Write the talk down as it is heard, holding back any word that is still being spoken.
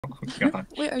Oh god.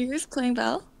 Wait, are you guys playing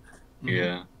Val?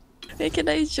 Yeah. Hey, can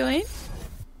I join?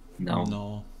 No.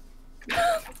 No.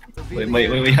 Wait,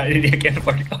 I didn't get a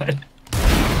party god.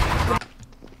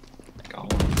 Go.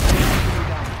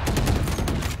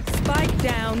 Spike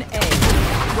down A.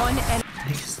 One enemy.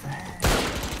 Nice that.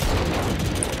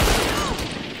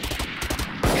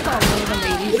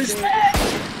 What is that?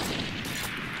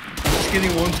 Just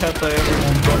getting one tap by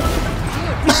everyone,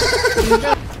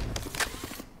 bro.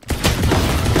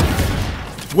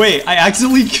 Wait, I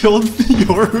accidentally killed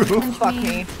your room. Fuck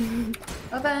me.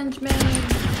 Avenge me!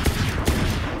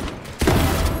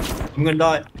 I'm gonna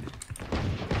die.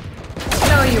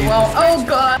 No, you won't. Oh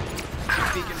god.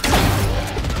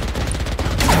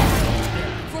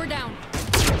 4 down.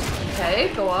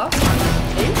 Okay, go off.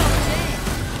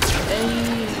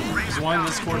 There's one in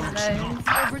this corner.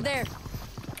 Nice. Over there.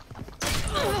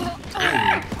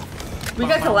 We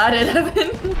got collided,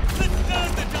 Evan.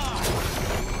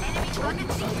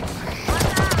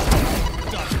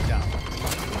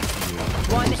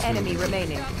 One enemy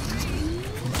remaining.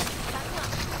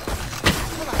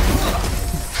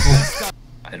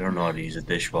 I don't know how to use a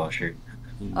dishwasher.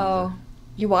 Oh.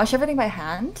 You wash everything by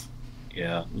hand?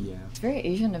 Yeah. Yeah. It's very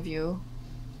Asian of you.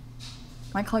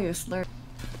 Might call you a slur.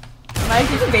 Mike,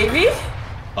 you a baby?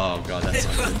 Oh god, that's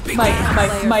not good.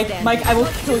 Mike, I will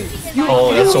kill you.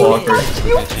 Oh, that's so awkward.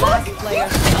 You fuck! Player.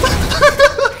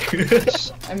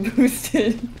 I'm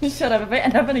boosted. Shut up. If I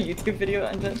end up in a YouTube video,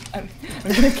 I'm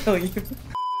gonna kill you.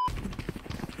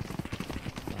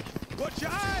 Watch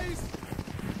your eyes!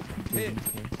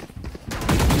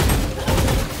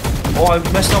 Oh, I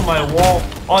messed up my wall.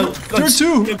 Oh, There are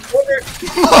two!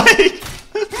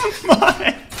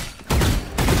 Mike!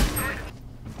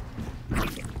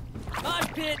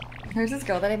 There's this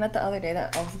girl that I met the other day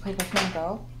that also played Pokemon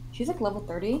Go. She's like level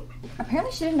 30.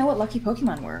 Apparently she didn't know what lucky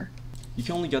Pokemon were. You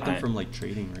can only get them from like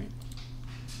trading, right?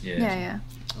 Yeah. Yeah.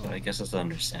 Well, I guess that's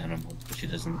understandable, but she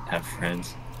doesn't have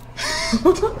friends.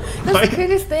 That's the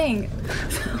craziest thing.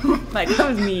 Mike, that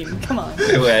was mean. Come on.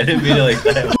 Wait, I didn't mean it like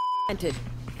that. Planted.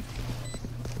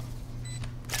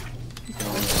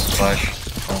 Splash.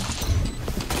 Oh.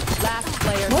 Last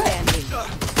player What? standing.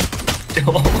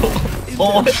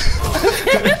 Oh.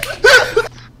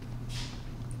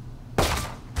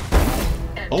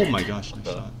 Oh my gosh, nice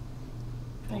shot.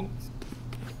 Thanks.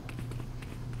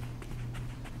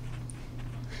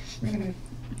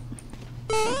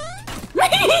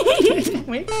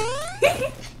 Wait.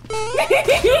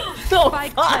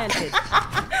 Spike planted.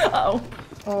 Uh-oh.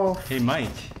 Oh. Hey Mike,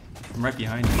 I'm right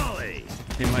behind you.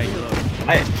 Hey Mike,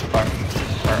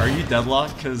 Hi. are you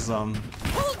deadlocked? Cause Pull them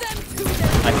to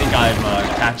I think I'm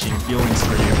catching feelings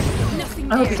for you.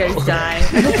 nothing I hope you there. guys die. I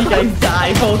hope you guys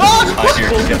die. Both of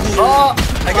you. Oh,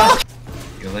 I got.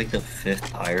 You're like the 5th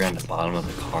tire on the bottom of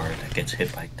the car that gets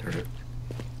hit by dirt.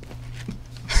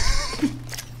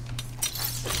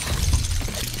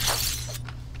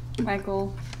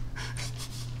 Michael.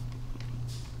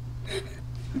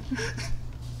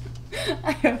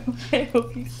 I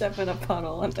hope you step in a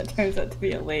puddle and that turns out to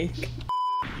be a lake.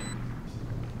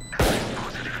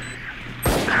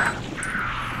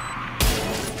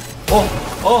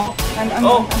 Oh, I'm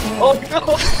no. Oh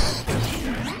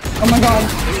my god.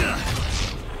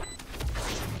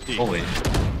 Oh wait.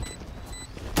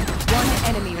 One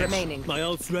enemy remaining. My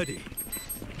ult's ready.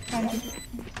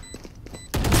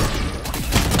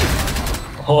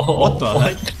 Oh, What the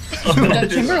heck? The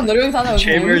chamber literally thought that was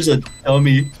Chamber's a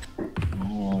dummy.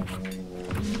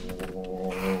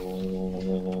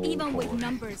 Even with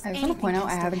numbers, I just want to point out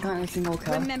I haven't gotten a single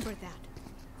kill. remember that.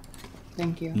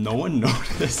 Thank you. No one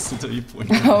noticed until you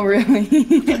pointed out. Oh really?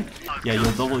 Yeah,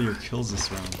 you'll double your kills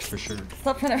this round, for sure.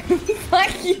 Stop trying to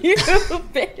fuck you,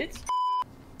 bitch.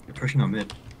 You're pushing on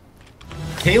mid.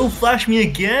 Tail flash me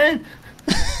again?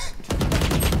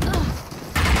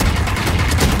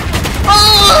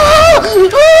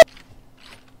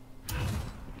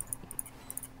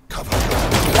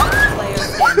 Player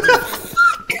standing.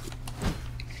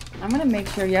 I'm gonna make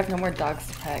sure you have no more dogs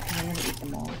to pet because I'm gonna eat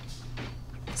them all.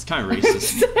 It's kind of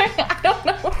racist. I don't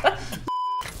know.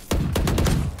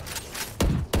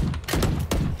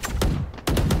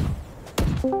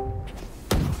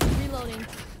 Reloading.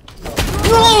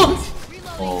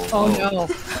 Oh no.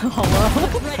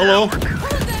 Hello?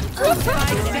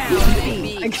 Spike down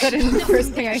B. I get it, the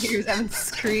first thing I hear is Evan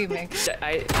screaming.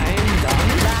 I am done,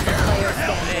 Last player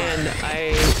standing. and I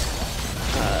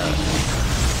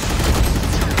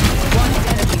One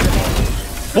enemy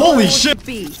remaining. Holy shit! B.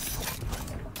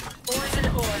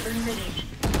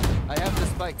 I have the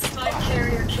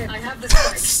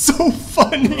spike. So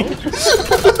funny!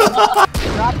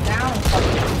 Drop down,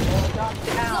 fucking drop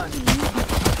down.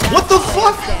 What the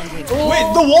fuck?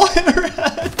 Wait, the wall hit her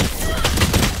head.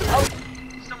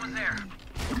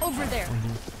 Over there.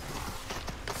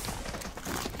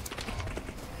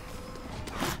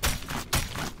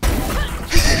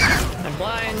 I'm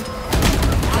blind.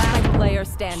 Last player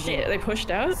standing. Shit, they pushed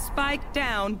out? Spike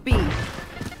down B.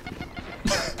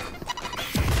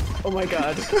 Oh my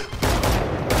god.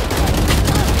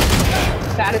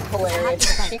 That is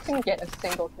hilarious. She can get a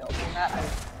single kill from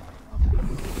that.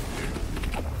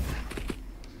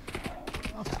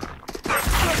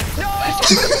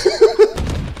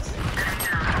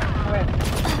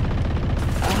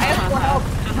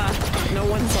 No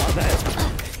one saw that.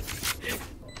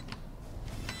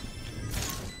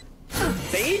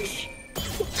 Sage?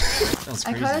 That's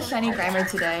I crazy. caught a shiny Grimer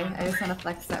today. I just want to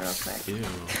flex that real quick. Ew.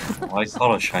 Oh, I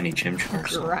caught a shiny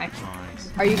Chimchar. Right.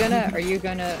 Nice. Are you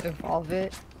gonna evolve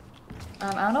it?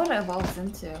 I don't know what it evolves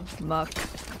into. Muck.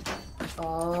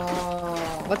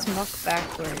 Oh. What's muck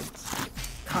backwards?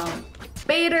 Come.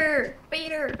 Baiter!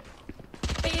 Baiter!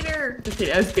 Baiter! Just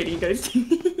kidding, I was baiting you guys.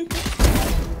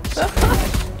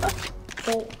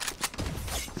 Oh.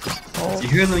 You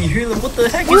hear them? You hear them? What the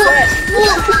heck is that?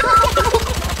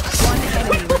 One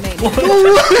enemy remaining.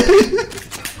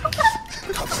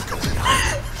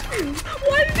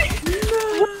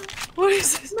 What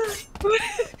is this?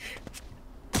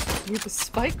 You're the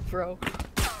spike, bro.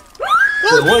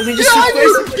 Wait, what? They just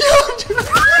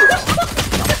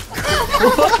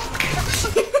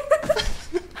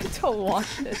I don't want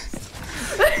this.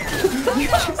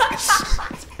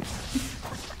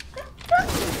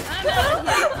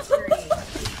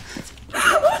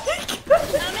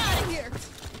 I'm out of here.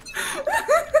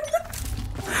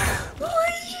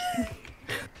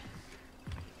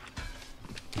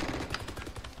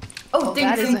 Oh, ding,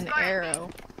 That is ding. an arrow.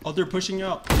 Oh, they're pushing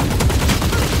up. Down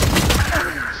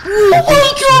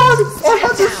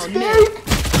mid.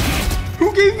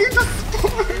 Who gave me the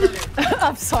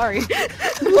I'm sorry.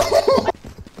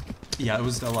 Yeah, it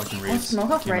was Deadlock and Oh, Raves. smoke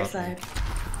off Came right out. side.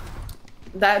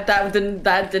 That did not.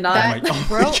 That, Oh my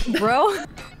bro, bro.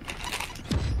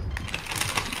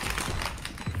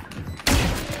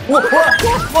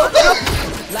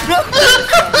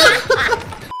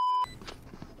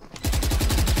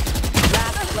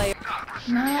 Last player.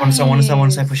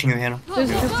 One side pushing your hand.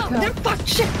 Fuck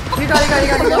shit! You got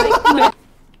it.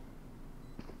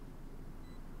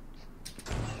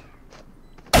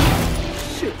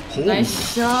 Holy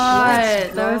Nice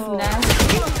shot. That was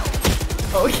nasty.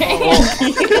 Okay.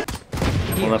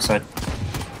 One left side.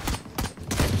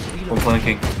 One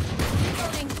flanking. I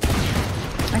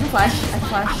can flash.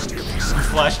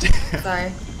 flashed.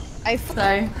 Sorry.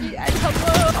 Sorry.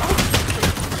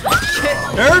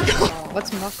 Eric!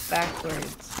 What's muck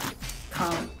backwards?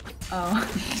 Come. Oh.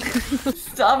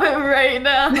 Stop it right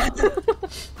now.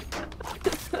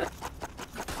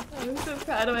 I'm so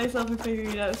proud of myself for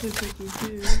figuring it out so quickly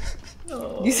too.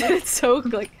 Oh. You said it so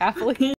like happily.